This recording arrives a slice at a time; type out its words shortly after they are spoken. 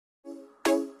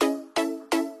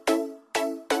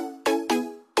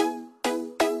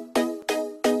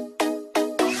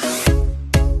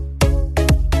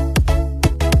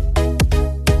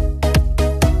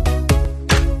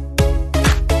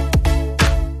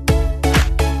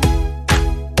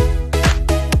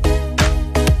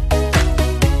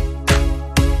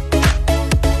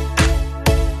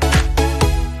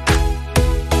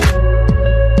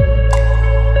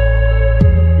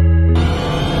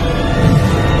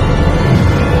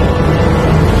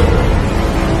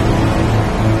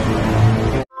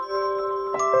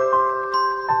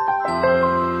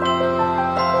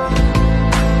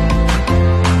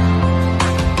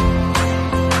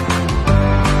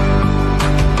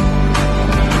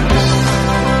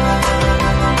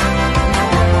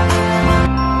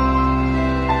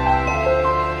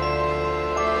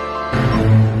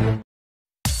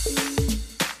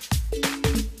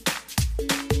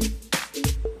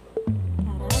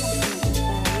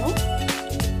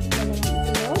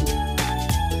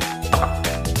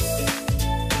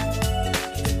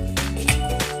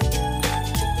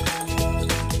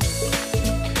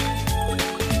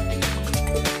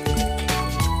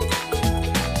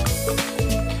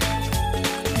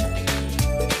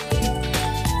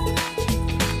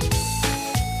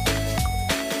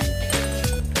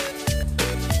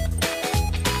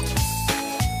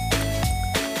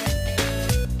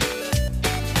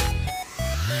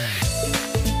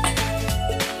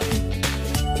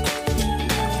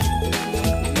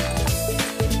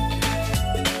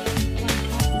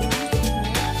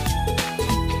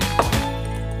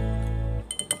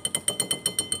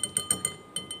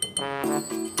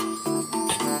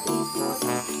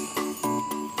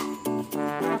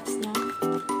Tapos na.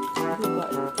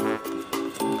 Hugot.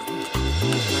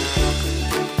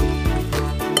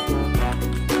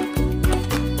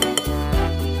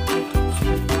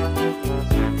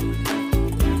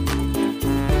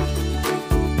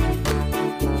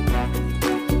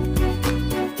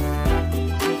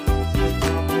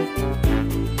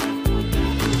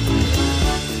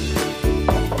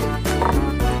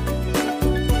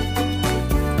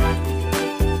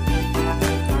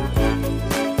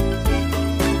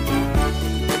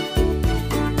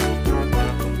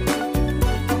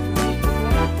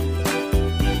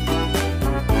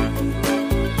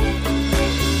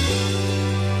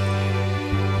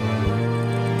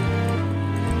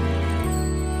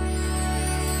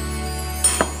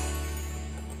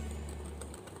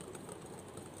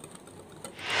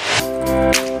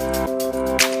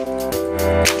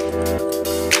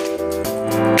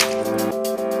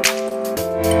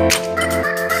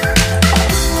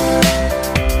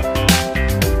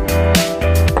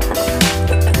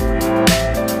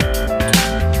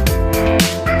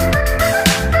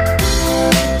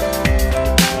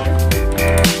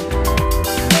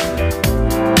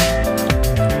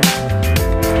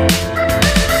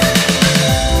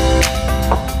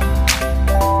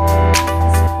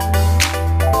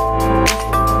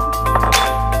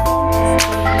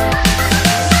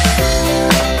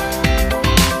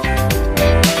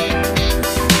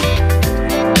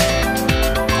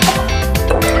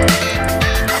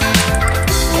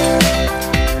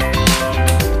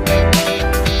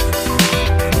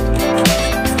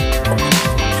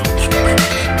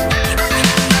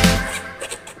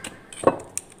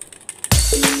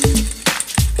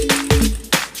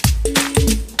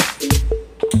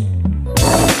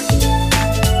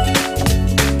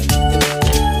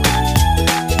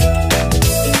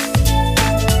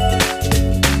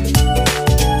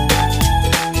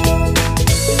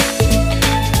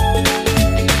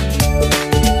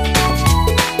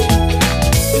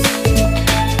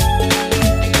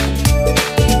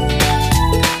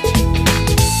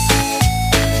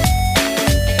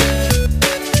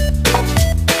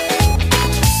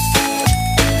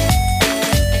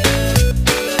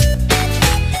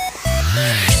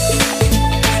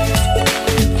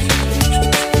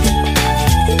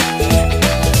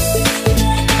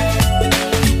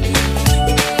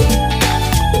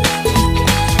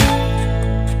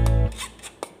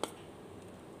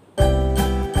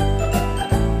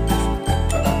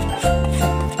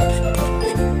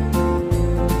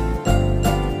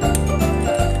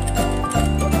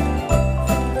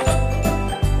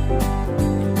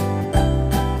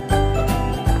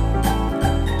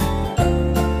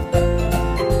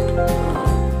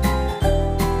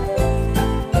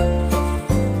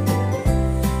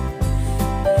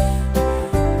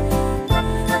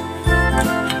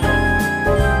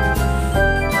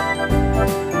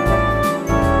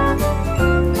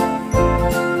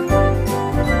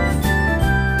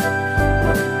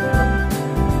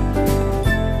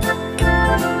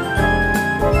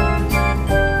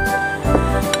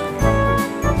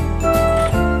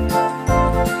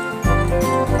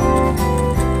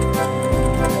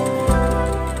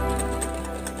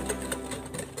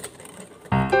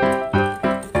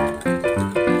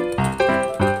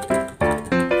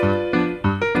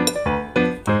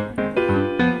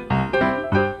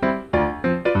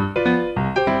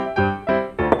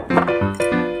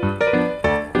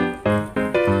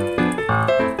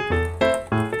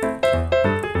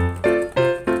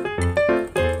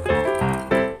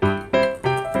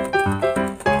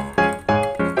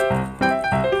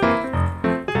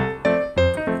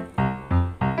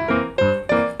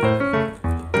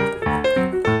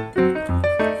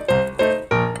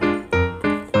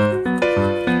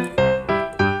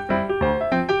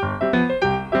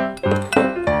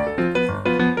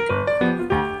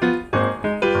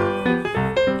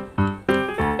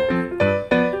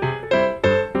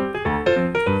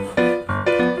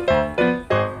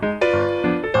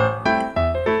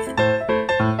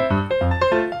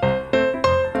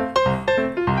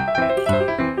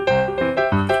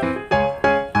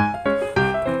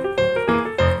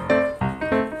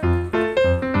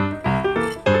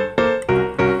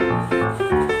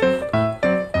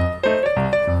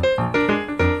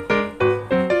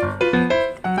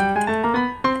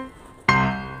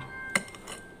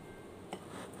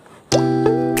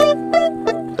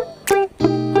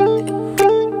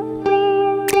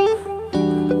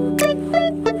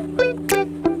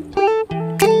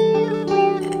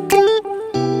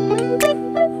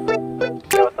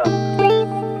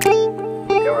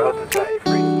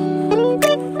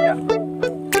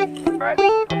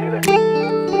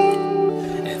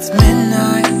 It's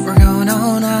midnight, we're going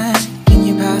all night. Can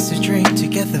you pass a drink to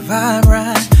get the vibe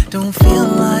right? Don't feel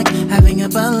like having a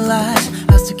Bud Light,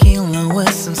 a tequila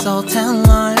with some salt and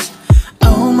lime.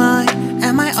 Oh my,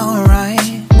 am I alright?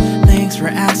 Thanks for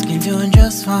asking, doing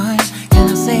just fine. Can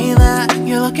I say that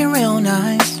you're looking real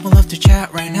nice? We'll have to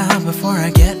chat right now before I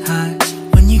get high.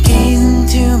 When you gaze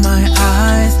into my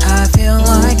eyes, I feel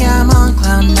like I'm on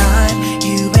cloud nine.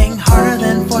 You bang harder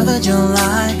than 4th of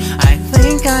July. I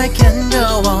think I can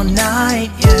go all night,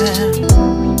 yeah.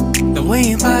 The way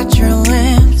you bite your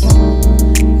lips,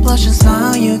 blush and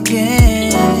smile you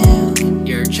give,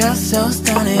 you're just so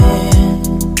stunning.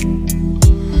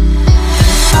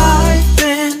 I've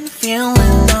been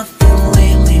feeling nothing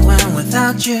lately when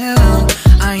without you.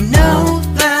 I know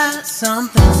that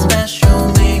something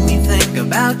special made me think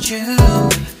about you.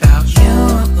 About you,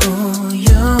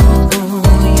 you,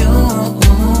 you.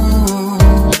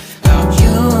 About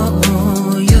you,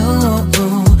 you,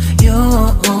 you.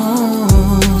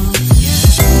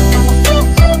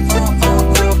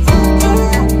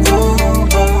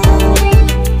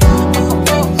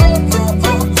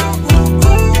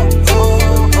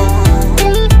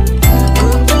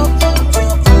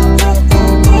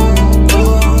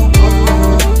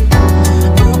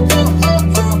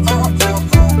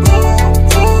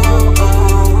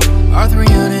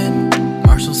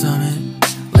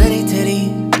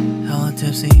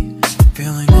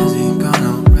 Feeling dizzy, gone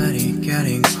already,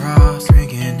 getting cross.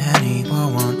 Drinking Henny, pour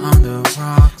one on the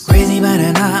rocks. Crazy but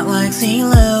not like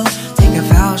CeeLo. Take a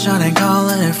foul shot and call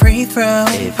it a free throw.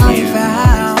 Party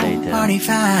foul, party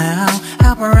foul.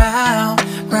 Help her out,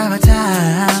 grab a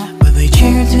towel. But they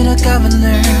cheered to the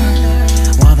governor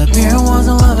while the beer was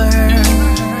all over her.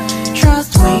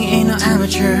 Trust we ain't no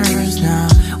amateurs, nah.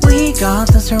 We got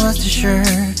this, so rest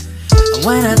assured.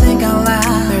 When I think out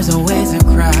loud, there's always a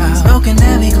crowd. Smoking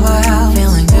heavy cloud,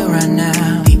 feeling good right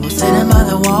now. People sitting by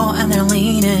the wall and they're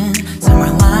leaning. Some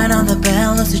are lying on the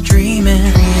bed, lucid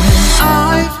dreaming.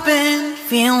 I've been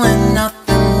feeling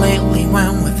nothing lately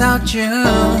when without you.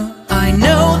 I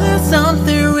know that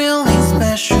something really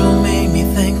special made me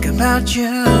think about you.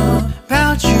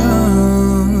 About you,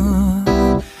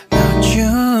 about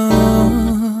you.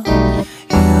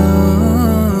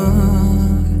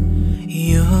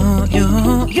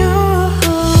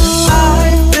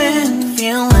 I've been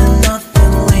feeling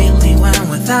nothing lately when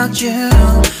without you.